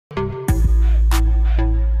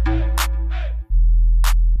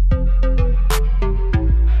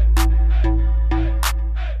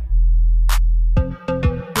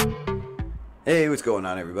Hey, what's going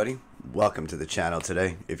on, everybody? Welcome to the channel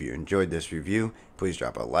today. If you enjoyed this review, please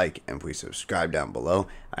drop a like and please subscribe down below.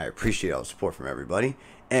 I appreciate all the support from everybody.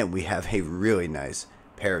 And we have a really nice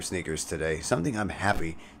pair of sneakers today, something I'm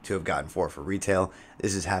happy to have gotten for retail.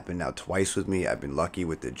 This has happened now twice with me. I've been lucky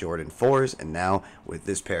with the Jordan 4s, and now with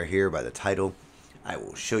this pair here by the title. I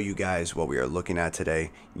will show you guys what we are looking at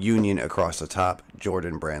today. Union across the top,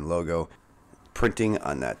 Jordan brand logo, printing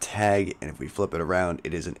on that tag, and if we flip it around,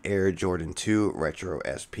 it is an Air Jordan 2 Retro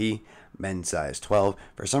SP, men's size 12.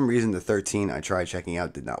 For some reason, the 13 I tried checking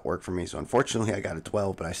out did not work for me, so unfortunately I got a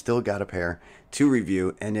 12, but I still got a pair to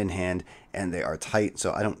review and in hand, and they are tight,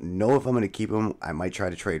 so I don't know if I'm going to keep them. I might try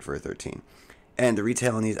to trade for a 13. And the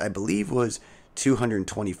retail on these, I believe, was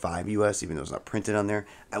 $225 US, even though it's not printed on there.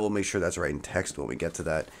 I will make sure that's right in text when we get to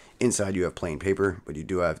that. Inside you have plain paper, but you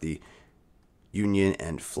do have the Union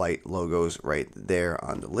and Flight logos right there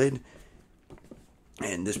on the lid.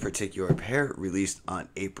 And this particular pair released on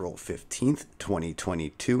April 15th,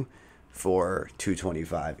 2022 for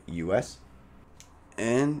 $225 US.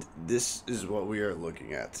 And this is what we are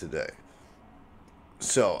looking at today.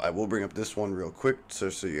 So I will bring up this one real quick so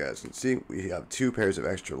you guys can see. We have two pairs of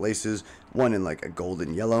extra laces, one in like a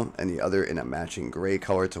golden yellow and the other in a matching gray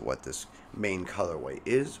color to what this main colorway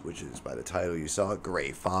is, which is by the title you saw,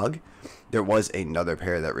 Grey Fog. There was another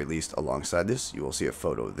pair that released alongside this. You will see a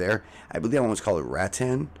photo there. I believe that one was called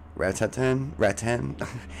Rattan,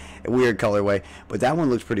 a weird colorway, but that one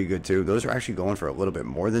looks pretty good too. Those are actually going for a little bit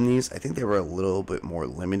more than these. I think they were a little bit more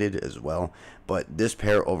limited as well, but this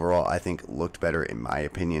pair overall I think looked better in my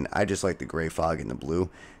opinion. I just like the Grey Fog and the blue.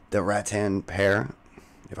 The Rattan pair,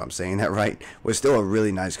 if I'm saying that right, was still a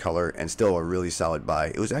really nice color and still a really solid buy.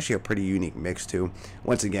 It was actually a pretty unique mix too.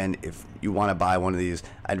 Once again, if you want to buy one of these,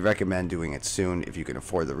 I'd recommend doing it soon if you can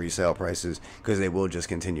afford the resale prices, because they will just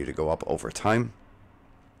continue to go up over time.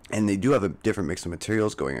 And they do have a different mix of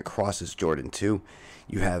materials going across this Jordan 2.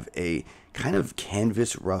 You have a kind of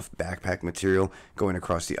canvas rough backpack material going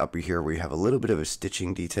across the upper here, where you have a little bit of a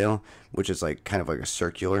stitching detail, which is like kind of like a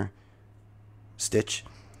circular stitch.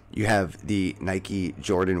 You have the Nike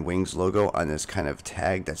Jordan Wings logo on this kind of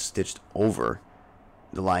tag that's stitched over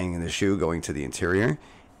the lining of the shoe going to the interior,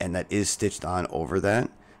 and that is stitched on over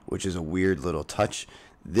that, which is a weird little touch.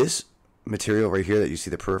 This material right here that you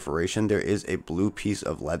see the perforation, there is a blue piece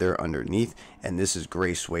of leather underneath, and this is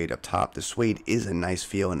gray suede up top. The suede is a nice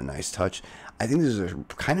feel and a nice touch. I think this is a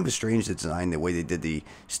kind of a strange design, the way they did the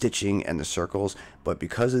stitching and the circles, but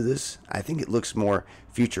because of this, I think it looks more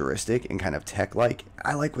futuristic and kind of tech-like.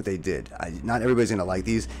 I like what they did. Not everybody's gonna like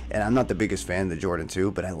these, and I'm not the biggest fan of the Jordan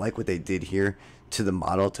 2, but I like what they did here to the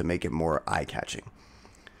model to make it more eye-catching.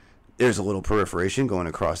 There's a little perforation going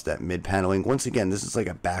across that mid paneling. Once again, this is like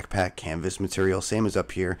a backpack canvas material, same as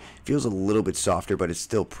up here. Feels a little bit softer, but it's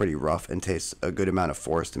still pretty rough and takes a good amount of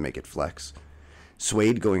force to make it flex.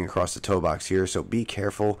 Suede going across the toe box here, so be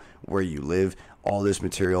careful where you live. All this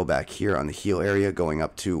material back here on the heel area going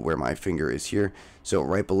up to where my finger is here. So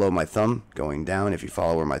right below my thumb, going down, if you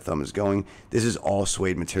follow where my thumb is going, this is all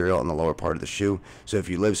suede material on the lower part of the shoe. So if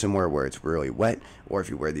you live somewhere where it's really wet, or if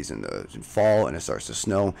you wear these in the fall and it starts to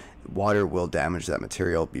snow, water will damage that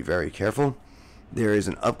material. Be very careful. There is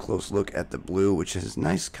an up close look at the blue, which is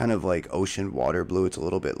nice, kind of like ocean water blue. It's a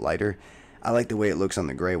little bit lighter. I like the way it looks on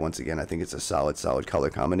the gray. Once again, I think it's a solid color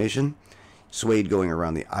combination. Suede going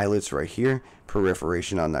around the eyelets right here,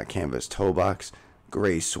 perforation on that canvas toe box,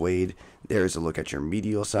 gray suede. There's a look at your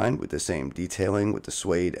medial side with the same detailing with the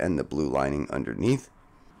suede and the blue lining underneath.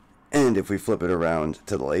 And if we flip it around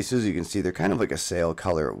to the laces, you can see they're kind of like a sail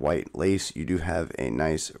color white lace. You do have a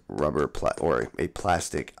nice rubber or a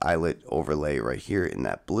plastic eyelet overlay right here in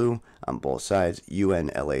that blue on both sides.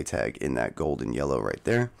 UNLA tag in that golden yellow right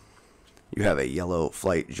there. You have a yellow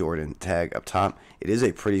Flight Jordan tag up top. It is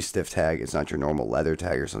a pretty stiff tag. It's not your normal leather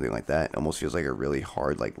tag or something like that. It almost feels like a really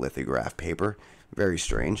hard, like lithograph paper. Very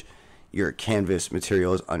strange. Your canvas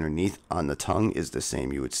materials underneath on the tongue is the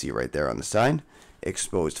same you would see right there on the side.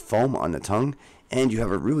 Exposed foam on the tongue, and you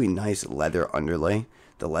have a really nice leather underlay.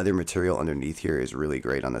 The leather material underneath here is really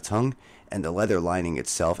great on the tongue, and the leather lining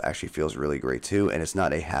itself actually feels really great too, and it's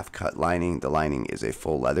not a half-cut lining. The lining is a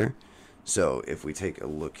full leather. So if we take a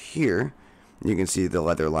look here, you can see the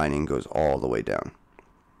leather lining goes all the way down.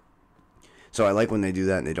 So I like when they do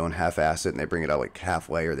that and they don't half-ass it and they bring it out like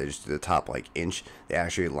halfway, or they just do the top like inch. They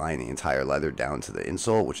actually line the entire leather down to the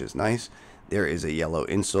insole, which is nice. There is a yellow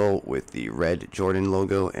insole with the red Jordan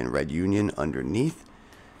logo and red Union underneath.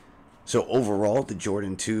 So overall, the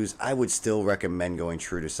Jordan 2s, I would still recommend going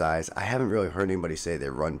true to size. I haven't really heard anybody say they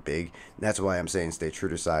run big. That's why I'm saying stay true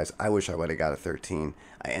to size. I wish I would have got a 13.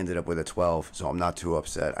 I ended up with a 12, so I'm not too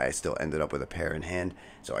upset. I still ended up with a pair in hand,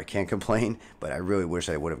 so I can't complain, but I really wish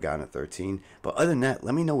I would have gotten a 13. But other than that,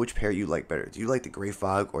 let me know which pair you like better. Do you like the Grey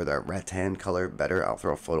Fog or the Rattan color better? I'll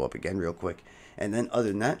throw a photo up again real quick. And then other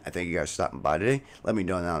than that, I thank you guys for stopping by today. Let me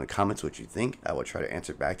know down in the comments what you think. I will try to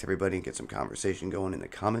answer back to everybody and get some conversation going in the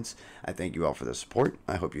comments. I thank you all for the support.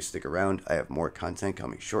 I hope you stick around. I have more content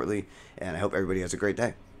coming shortly, and I hope everybody has a great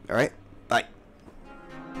day. All right, bye.